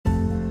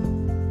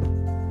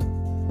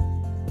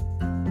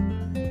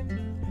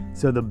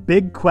So the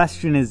big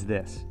question is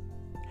this: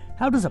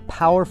 how does a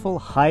powerful,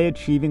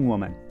 high-achieving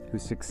woman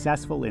who's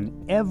successful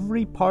in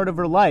every part of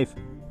her life,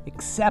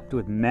 except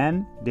with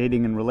men,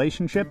 dating, and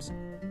relationships,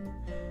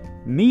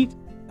 meet,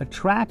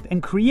 attract,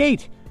 and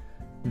create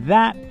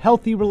that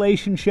healthy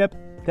relationship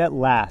that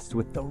lasts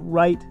with the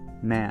right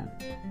man?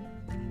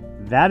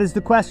 That is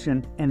the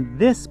question, and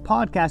this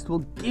podcast will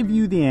give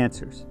you the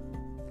answers.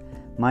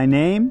 My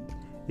name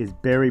is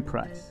Barry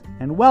Price,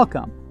 and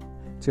welcome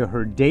to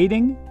Her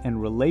Dating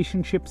and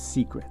Relationship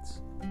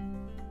Secrets.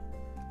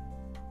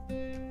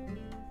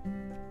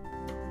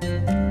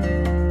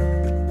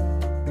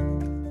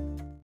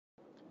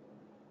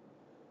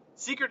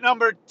 Secret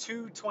number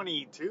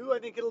 222, I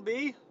think it'll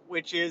be,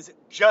 which is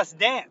just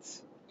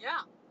dance. Yeah.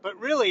 But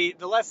really,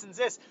 the lesson's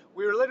this.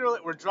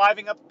 We're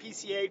driving up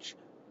PCH,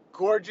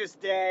 gorgeous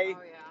day.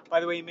 Oh, yeah. By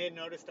the way, you may have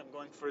noticed I'm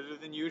going further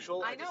than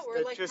usual. I know,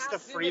 we're like just past the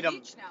Zuma freedom.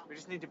 Beach now. We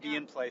just need to be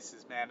in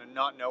places, man, and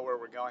not know where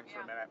we're going for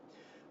a Yeah.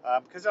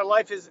 minute. Because our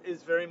life is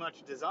very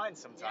much designed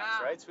sometimes,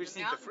 Yeah. right? So we just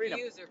need the mountain freedom.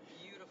 views are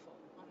beautiful.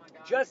 Oh my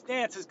God. Just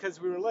Dance is because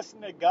we were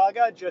listening to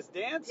Gaga, Just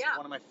Dance, Yeah.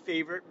 one of my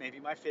favorite, maybe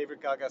my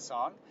favorite Gaga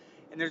song.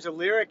 And there's a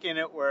lyric in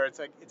it where it's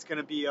like, it's going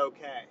to be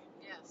okay,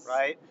 Yes.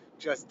 right?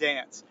 Just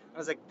dance. I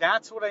was like,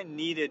 that's what I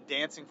needed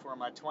dancing for in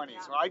my 20s.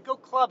 Yeah. When I'd go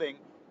clubbing,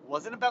 it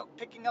wasn't about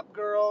picking up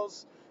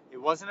girls. It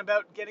wasn't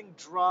about getting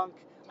drunk.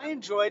 I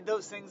enjoyed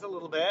those things a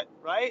little bit,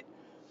 right?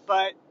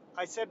 But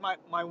I said my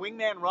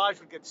wingman Raj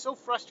would get so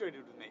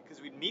frustrated with me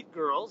because we'd meet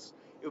girls.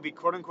 It would be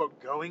quote unquote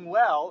going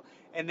well.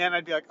 And then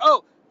I'd be like,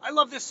 oh, I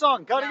love this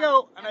song. Gotta Yeah.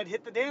 go. And I'd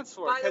hit the dance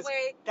floor. By the 'Cause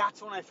way,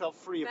 that's when I felt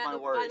free of my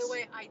worries. By the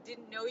way, I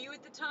didn't know you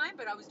at the time,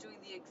 but I was doing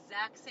the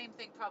exact same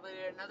thing, probably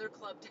at another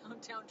club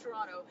downtown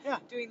Toronto. Yeah.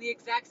 Doing the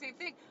exact same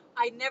thing.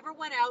 I never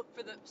went out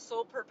for the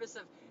sole purpose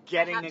of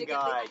Getting I have a to get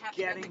guy, I have to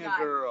get getting the a guy.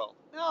 girl.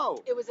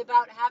 No. It was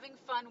about having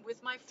fun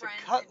with my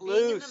friends cut and being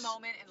in loose, the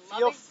moment and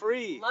feel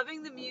free.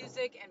 loving the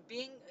music and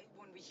being.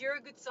 When we hear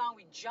a good song,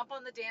 we jump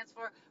on the dance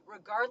floor,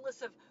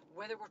 regardless of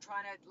whether we're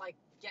trying to like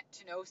get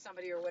to know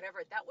somebody or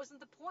whatever. That wasn't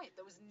the point.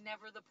 That was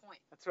never the point.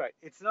 That's right.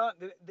 It's not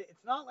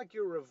like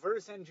you're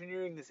reverse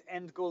engineering this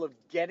end goal of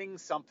getting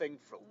something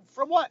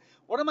from what?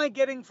 What am I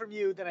getting from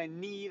you that I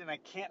need and I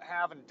can't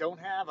have and don't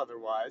have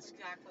otherwise?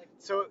 Exactly.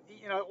 So,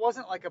 it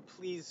wasn't like a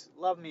please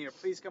love me or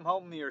please come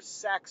home with me or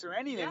sex or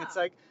anything. Yeah. It's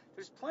like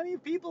there's plenty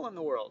of people in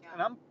the world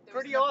and I'm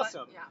pretty an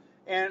awesome. Yeah.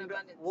 And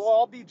abundance. we'll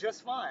all be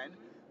just fine.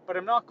 But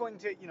I'm not going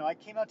to, I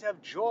came out to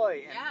have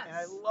joy and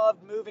I Yes.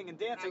 loved moving and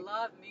dancing. And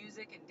I love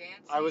music and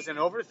dancing. I was an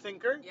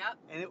overthinker. Yep.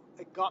 And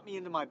it got me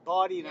into my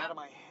body and Yep. out of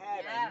my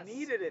head. Yes. I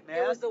needed it,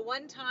 man. It was the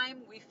one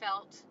time we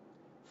felt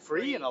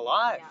free and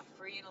alive. Yeah,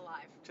 free and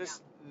alive.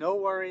 Just no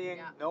worrying,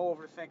 Yeah. no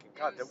overthinking.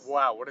 God, was-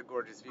 wow, what a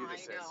gorgeous view I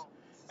this know. is.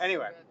 It's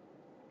Anyway, so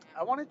good.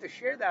 I wanted to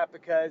share that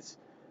because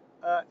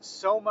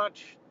so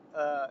much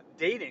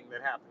dating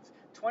that happens.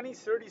 20s,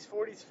 30s,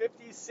 40s,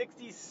 50s,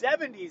 60s,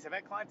 70s. I've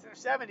had clients in their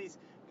 70s.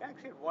 I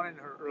actually had one in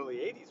her early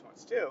 80s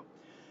once too.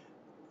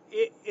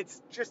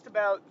 It's just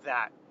about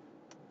that.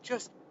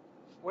 Just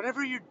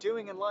whatever you're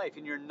doing in life,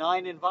 in your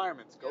 9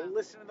 environments, go Yeah.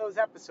 listen to those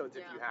episodes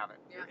if Yeah. you haven't.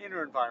 Yeah. Your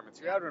inner environments,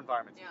 your Yeah. outer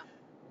environments. Yeah.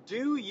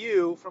 Do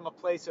you from a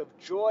place of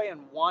joy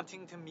and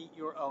wanting to meet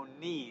your own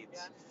needs.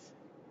 Yes.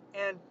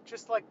 And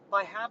just like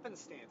by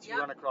happenstance, you Yeah.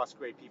 run across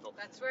great people.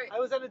 That's right. I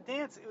was at a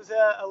dance. It was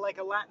like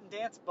a Latin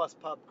dance bus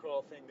pub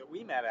crawl thing that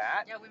we met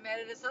at. Yeah, we met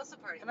at a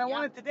salsa party. And I Yeah.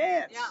 wanted to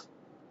dance. Yeah.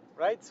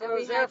 Right? That's what And I we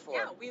was there for.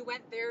 Yeah, we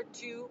went there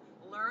to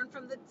learn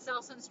from the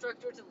salsa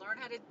instructor, to learn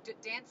how to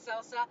dance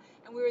salsa,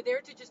 and we were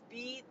there to just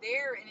be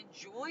there and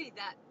enjoy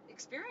that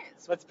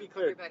experience. Let's be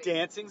clear. Everybody.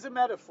 Dancing's a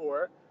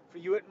metaphor. For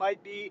you, it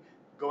might be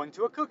going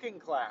to a cooking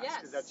class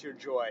because Yes. that's your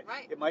joy.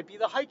 Right. It might be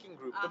the hiking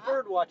group, the Uh-huh.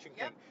 bird watching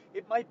Yep. thing.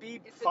 It might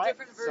be It's a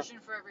different version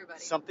for everybody.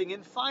 something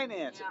in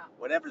finance. Yeah.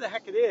 Whatever the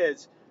heck it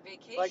is,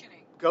 Vacationing,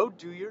 like go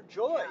do your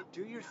joy, Yeah.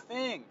 do your Yeah.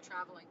 thing.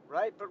 traveling.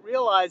 Right? But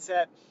realize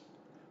that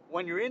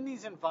when you're in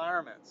these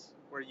environments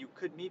where you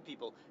could meet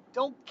people,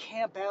 don't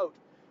camp out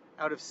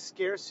of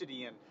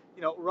scarcity. And,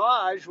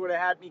 Raj would have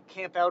had me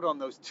camp out on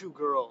those 2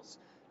 girls.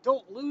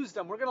 Don't lose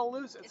them. We're going to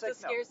lose. It's like, a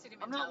scarcity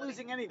I'm mentality. not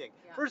losing anything.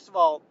 Yeah. First of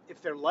all, if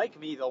they're like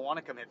me, they'll want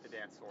to come hit the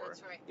dance floor.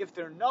 That's right. If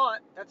they're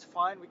not, that's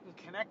fine. We can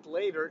connect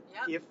later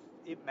Yep. if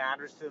it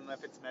matters to them,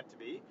 if it's meant to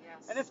be.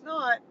 Yes. And if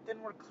not,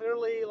 then we're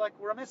clearly like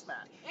we're a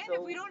mismatch. And So-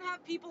 if we don't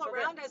have people so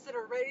around us that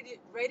are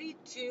ready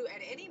to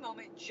at any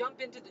moment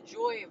jump into the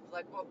joy of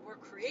like what we're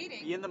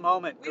creating, be in the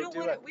moment, we go don't do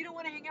want it. to. We don't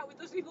want to hang out with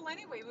those people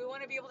anyway. We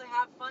want to be able to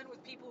have fun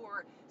with people who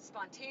are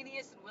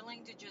spontaneous and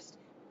willing to just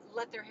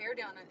let their hair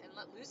down and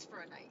let loose for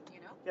a night.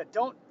 Yeah,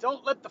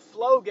 don't let the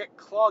flow get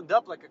clogged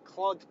up like a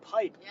clogged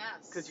pipe.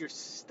 Yes. Because you're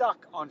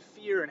stuck on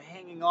fear and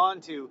hanging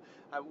on to,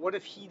 what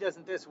if he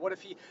doesn't this? What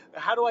if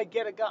how do I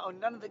get a guy? Oh,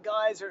 none of the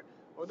guys are,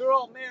 they're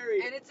all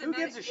married. And it's Who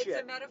gives a it's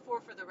shit? a metaphor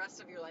for the rest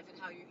of your life and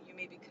how you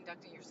may be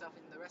conducting yourself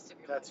in the rest of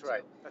your That's life.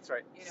 right. Too. That's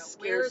right.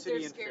 Where is Scarcity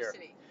there and fear.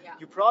 scarcity? Yeah.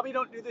 You probably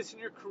don't do this in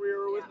your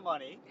career or with Yeah.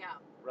 money, Yeah.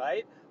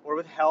 right? Or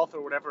with health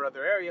or whatever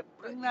other area.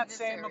 But Bring in that this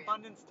same area.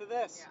 abundance to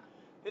this.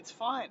 Yeah. It's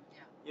fine.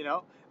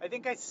 Yeah. I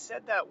think I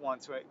said that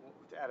once, right?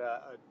 at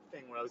a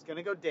thing where I was going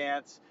to go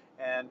dance,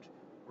 and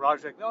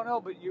Roger's like,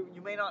 no, but you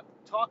may not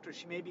talk to her.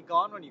 She may be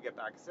gone when you get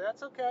back. I said,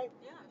 that's okay.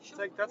 Yeah, It's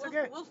like, that's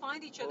okay. We'll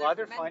find each other. We'll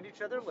either find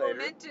each other later. We're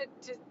meant to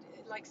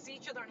like see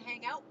each other and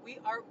hang out.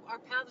 Our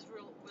paths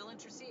will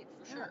intercede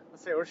for sure.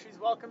 Let's say, or she's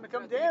welcome to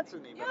come dance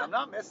with me, but I'm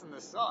not missing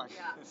this song.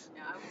 Yeah, I was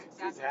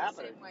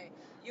exactly the same way.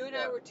 You and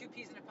I were two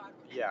peas in a pod.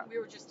 Yeah. We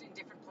were just in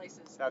different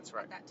places. That's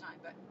right. At that time,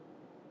 but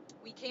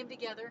we came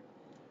together.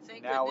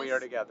 Thank now goodness. we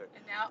are together.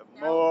 And now, the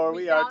more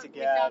we are together.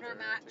 We found our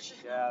match.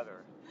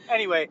 Together.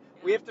 Anyway,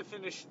 we have to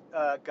finish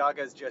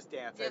Gaga's Just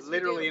Dance. Yes, I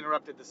literally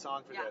interrupted the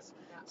song for this.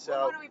 Yeah. So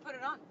well, why don't we put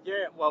it on?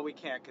 Yeah, well, we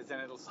can't because then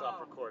it'll stop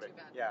recording. Too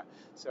bad. Yeah.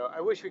 So I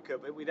wish we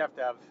could, but we'd have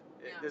to have.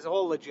 There's a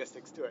whole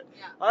logistics to it.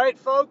 Yeah. All right,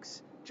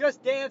 folks.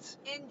 Just Dance.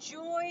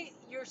 Enjoy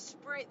your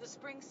the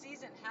spring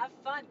season. Have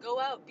fun. Go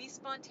out. Be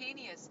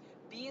spontaneous.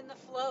 Be in the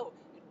flow.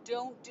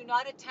 Do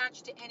not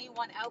attach to any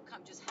one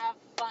outcome. Just have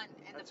fun,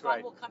 and the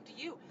fun will come to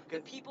you.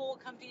 The people will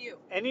come to you.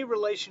 Any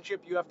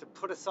relationship you have to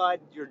put aside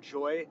your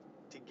joy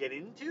to get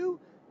into,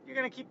 you're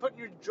going to keep putting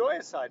your joy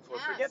aside for.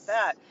 Forget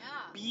that.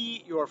 Yeah.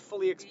 Be your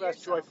fully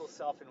expressed, joyful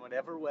self in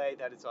whatever way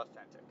that is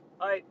authentic.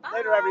 All right, Bye.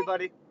 Later,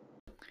 everybody.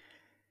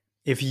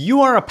 If you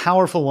are a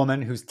powerful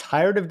woman who's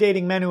tired of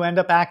dating men who end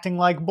up acting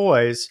like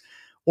boys,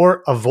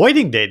 or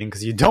avoiding dating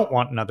because you don't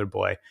want another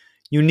boy,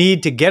 you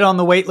need to get on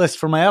the wait list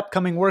for my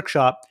upcoming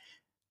workshop,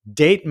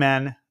 Date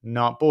Men,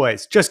 Not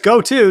Boys. Just go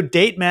to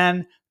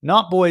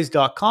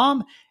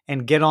datemenNotBoys.com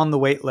and get on the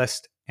wait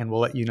list, and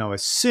we'll let you know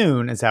as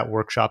soon as that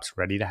workshop's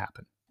ready to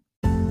happen.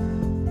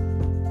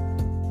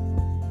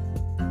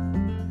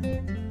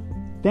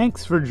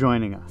 Thanks for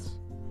joining us.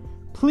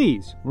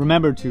 Please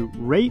remember to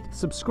rate,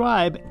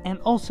 subscribe, and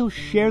also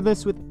share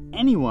this with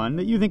anyone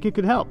that you think it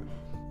could help,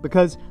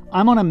 because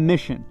I'm on a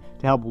mission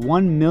to help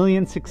 1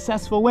 million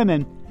successful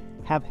women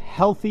have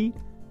healthy,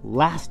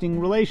 lasting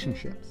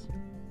relationships.